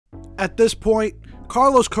At this point,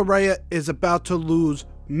 Carlos Correa is about to lose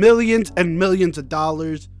millions and millions of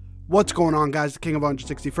dollars. What's going on, guys? The King of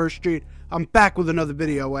 161st Street. I'm back with another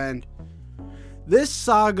video, and this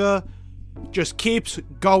saga just keeps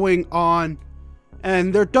going on,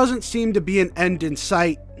 and there doesn't seem to be an end in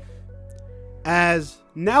sight, as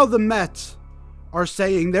now the Mets are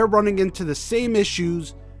saying they're running into the same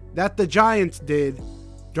issues that the Giants did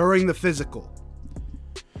during the physical.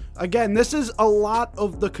 Again, this is a lot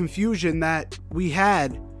of the confusion that we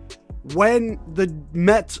had when the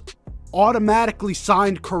Mets automatically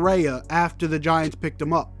signed Correa after the Giants picked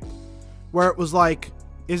him up, where it was like,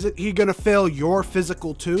 isn't he going to fail your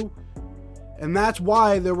physical too? And that's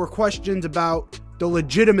why there were questions about the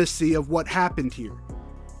legitimacy of what happened here.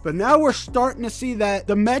 But now we're starting to see that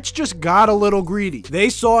the Mets just got a little greedy.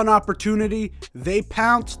 They saw an opportunity, they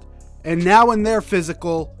pounced, and now in their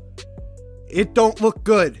physical, it don't look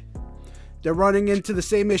good. They're running into the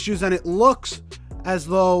same issues, and it looks as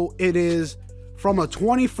though it is from a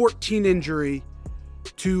 2014 injury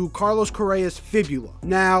to Carlos Correa's fibula.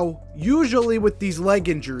 Now, usually with these leg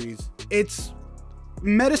injuries,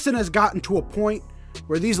 medicine has gotten to a point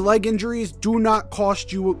where these leg injuries do not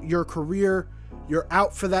cost you your career. You're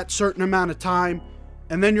out for that certain amount of time,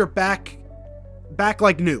 and then you're back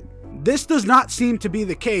like new. This does not seem to be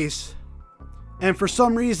the case, and for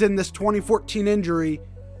some reason, this 2014 injury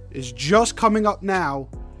is just coming up now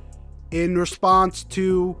in response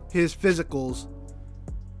to his physicals.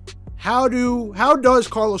 How does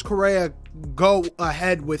Carlos Correa go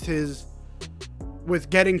ahead with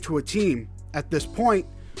getting to a team at this point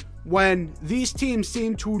when these teams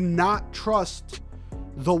seem to not trust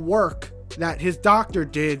the work that his doctor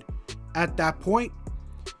did at that point?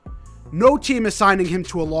 No team is signing him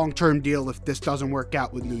to a long-term deal if this doesn't work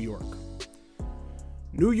out with New York.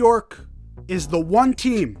 New York is the one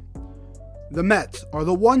team, the Mets are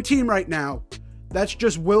the one team right now that's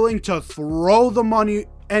just willing to throw the money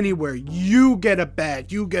anywhere. You get a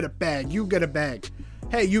bag, you get a bag, you get a bag.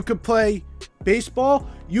 Hey, you could play baseball,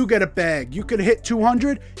 you get a bag. You could hit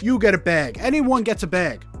 200, you get a bag. Anyone gets a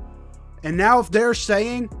bag. And now if they're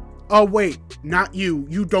saying, oh wait, not you,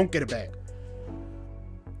 you don't get a bag,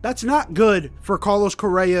 that's not good for Carlos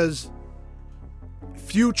Correa's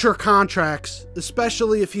future contracts,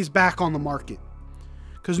 especially if he's back on the market.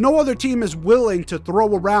 Because no other team is willing to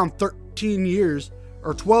throw around 13 years,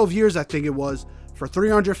 or 12 years I think it was, for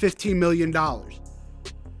 $315 million.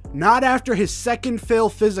 Not after his second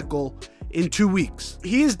failed physical in 2 weeks.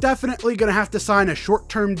 He is definitely going to have to sign a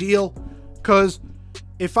short-term deal, because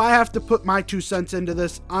if I have to put my 2 cents into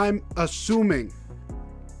this, I'm assuming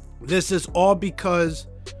this is all because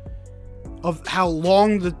of how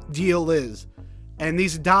long the deal is. And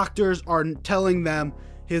these doctors are telling them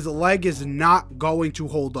his leg is not going to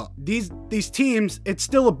hold up. These teams, it's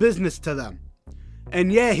still a business to them.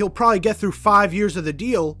 And yeah, he'll probably get through 5 years of the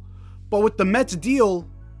deal, but with the Mets deal,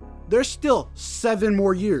 there's still 7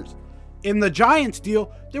 more years. In the Giants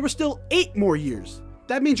deal, there were still 8 more years.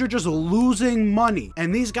 That means you're just losing money.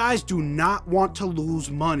 And these guys do not want to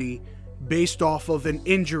lose money based off of an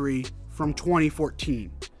injury from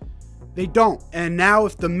 2014. They don't. And now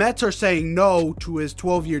if the Mets are saying no to his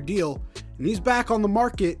 12-year deal and he's back on the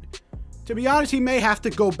market, to be honest, he may have to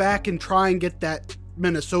go back and try and get that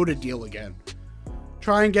Minnesota deal again.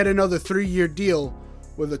 Try and get another 3-year deal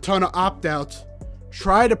with a ton of opt-outs.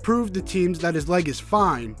 Try to prove to teams that his leg is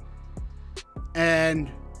fine,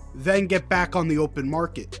 and then get back on the open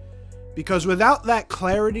market. Because without that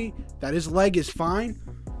clarity that his leg is fine,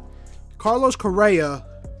 Carlos Correa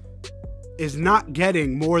is not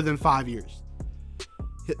getting more than 5 years.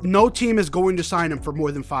 No team is going to sign him for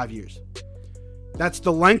more than 5 years. That's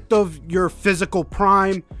the length of your physical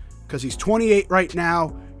prime, because he's 28 right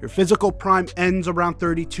now. Your physical prime ends around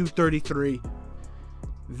 32, 33.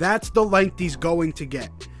 That's the length he's going to get.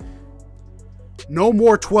 No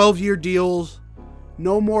more 12-year deals.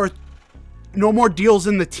 No more deals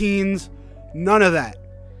in the teens. None of that.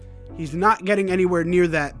 He's not getting anywhere near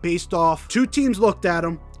that based off 2 teams looked at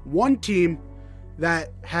him. One team that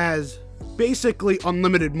has basically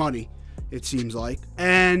unlimited money, it seems like.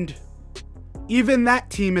 And even that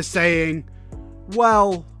team is saying,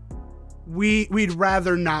 well, we'd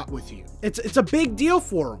rather not with you. It's a big deal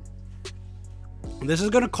for him. This is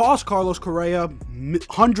going to cost Carlos Correa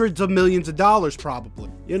hundreds of millions of dollars probably.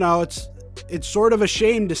 You know, it's sort of a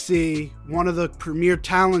shame to see one of the premier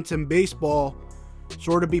talents in baseball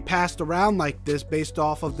sort of be passed around like this based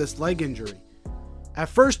off of this leg injury. At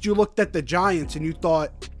first you looked at the Giants and you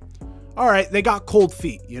thought, all right, they got cold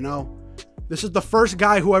feet, you know. This is the first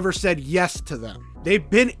guy who ever said yes to them. They've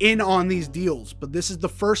been in on these deals, but this is the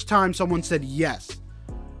first time someone said yes.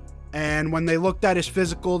 And when they looked at his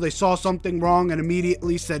physical, they saw something wrong and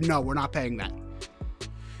immediately said, no, we're not paying that.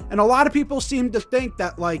 And a lot of people seem to think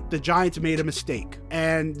that, like, the Giants made a mistake.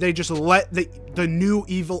 And they just let the new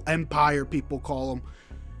evil empire, people call him,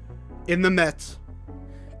 in the Mets,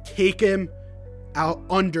 take him out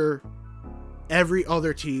under every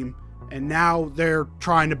other team. And now they're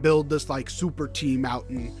trying to build this, like, super team out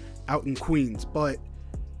in Queens. But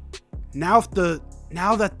now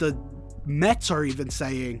that the Mets are even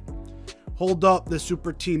saying, hold up, the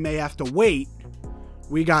super team may have to wait,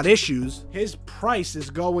 we got issues, his price is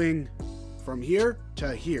going from here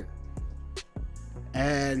to here.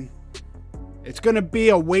 And it's going to be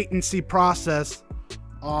a wait and see process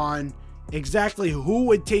on exactly who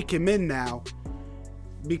would take him in now,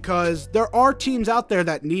 because there are teams out there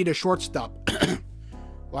that need a shortstop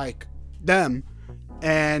like them.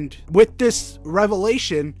 And with this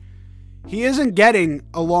revelation, he isn't getting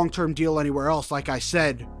a long-term deal anywhere else, like I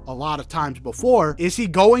said a lot of times before. Is he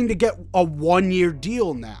going to get a one-year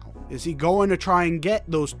deal now? Is he going to try and get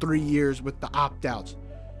those 3 years with the opt-outs?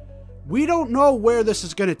 We don't know where this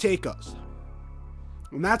is going to take us.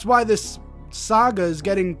 And that's why this saga is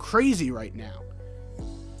getting crazy right now.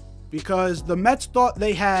 Because the Mets thought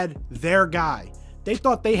they had their guy. They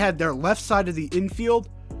thought they had their left side of the infield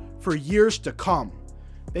for years to come.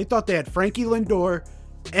 They thought they had Frankie Lindor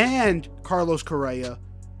and Carlos Correa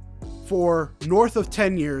for north of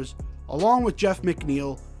 10 years, along with Jeff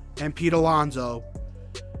McNeil and Pete Alonso,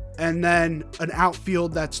 and then an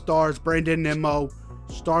outfield that stars Brandon Nimmo,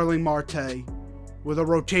 Starling Marte, with a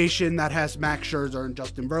rotation that has Max Scherzer and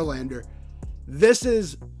Justin Verlander. This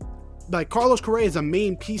is, like, Carlos Correa is a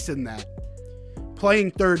main piece in that,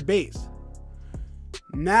 playing third base.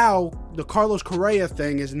 Now, the Carlos Correa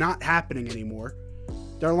thing is not happening anymore.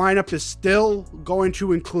 Their lineup is still going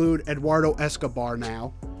to include Eduardo Escobar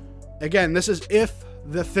now. Again, this is if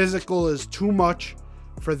the physical is too much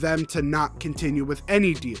for them to not continue with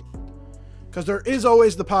any deal. Because there is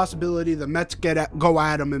always the possibility the Mets go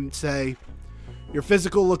at him and say, your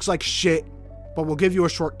physical looks like shit, but we'll give you a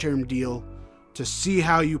short-term deal to see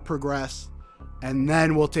how you progress, and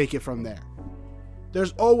then we'll take it from there.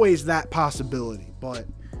 There's always that possibility, but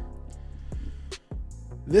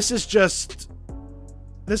this is just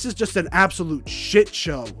an absolute shit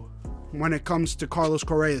show when it comes to Carlos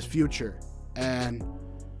Correa's future. And,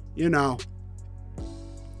 you know,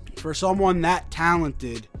 for someone that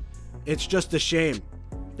talented, it's just a shame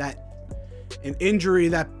that an injury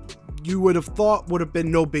that you would have thought would have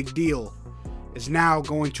been no big deal is now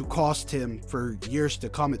going to cost him for years to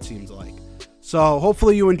come, it seems like. So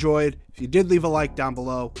hopefully you enjoyed. If you did, leave a like down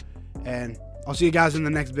below, and I'll see you guys in the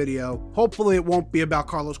next video. Hopefully it won't be about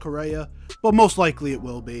Carlos Correa, but most likely it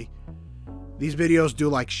will be. These videos do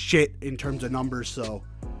like shit in terms of numbers, so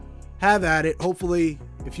have at it. Hopefully,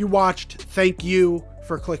 if you watched, thank you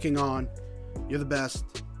for clicking on. You're the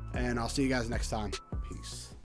best, and I'll see you guys next time. Peace.